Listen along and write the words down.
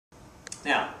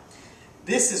Now,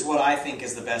 this is what I think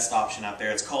is the best option out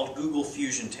there. It's called Google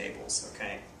Fusion Tables.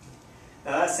 Okay.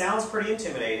 Now that sounds pretty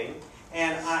intimidating,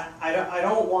 and I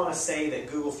don't want to say that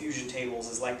Google Fusion Tables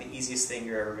is like the easiest thing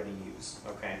you're ever going to use.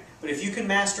 Okay. But if you can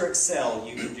master Excel,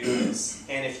 you can do this.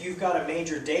 And if you've got a big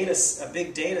data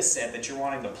set that you're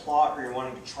wanting to plot or you're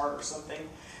wanting to chart or something,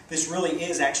 this really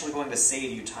is actually going to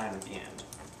save you time at the end.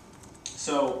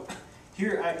 So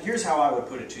here's how I would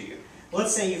put it to you.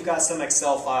 Let's say you've got some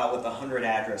Excel file with 100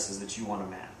 addresses that you want to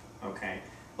map. Okay.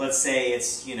 Let's say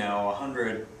it's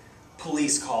 100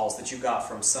 police calls that you got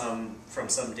from some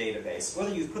database.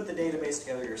 Whether you've put the database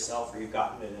together yourself or you've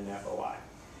gotten it in FOI.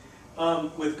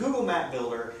 With Google Map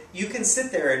Builder, you can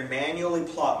sit there and manually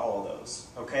plot all of those.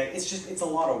 Okay, it's a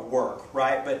lot of work,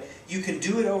 right? But you can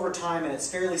do it over time, and it's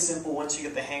fairly simple once you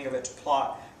get the hang of it to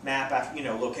plot, map, after,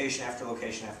 location after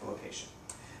location after location.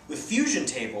 With Fusion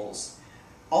Tables,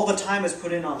 all the time is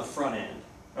put in on the front end.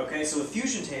 Okay, so with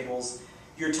Fusion Tables,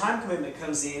 your time commitment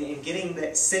comes in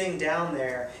sitting down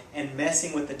there and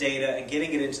messing with the data and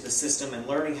getting it into the system and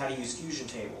learning how to use Fusion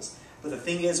Tables. But the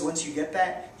thing is, once you get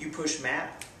that, you push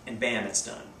map, and bam, it's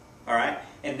done. All right?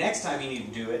 And next time you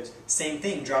need to do it, same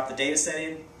thing. Drop the data set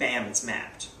in, bam, it's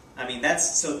mapped. I mean,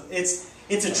 it's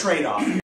a trade-off.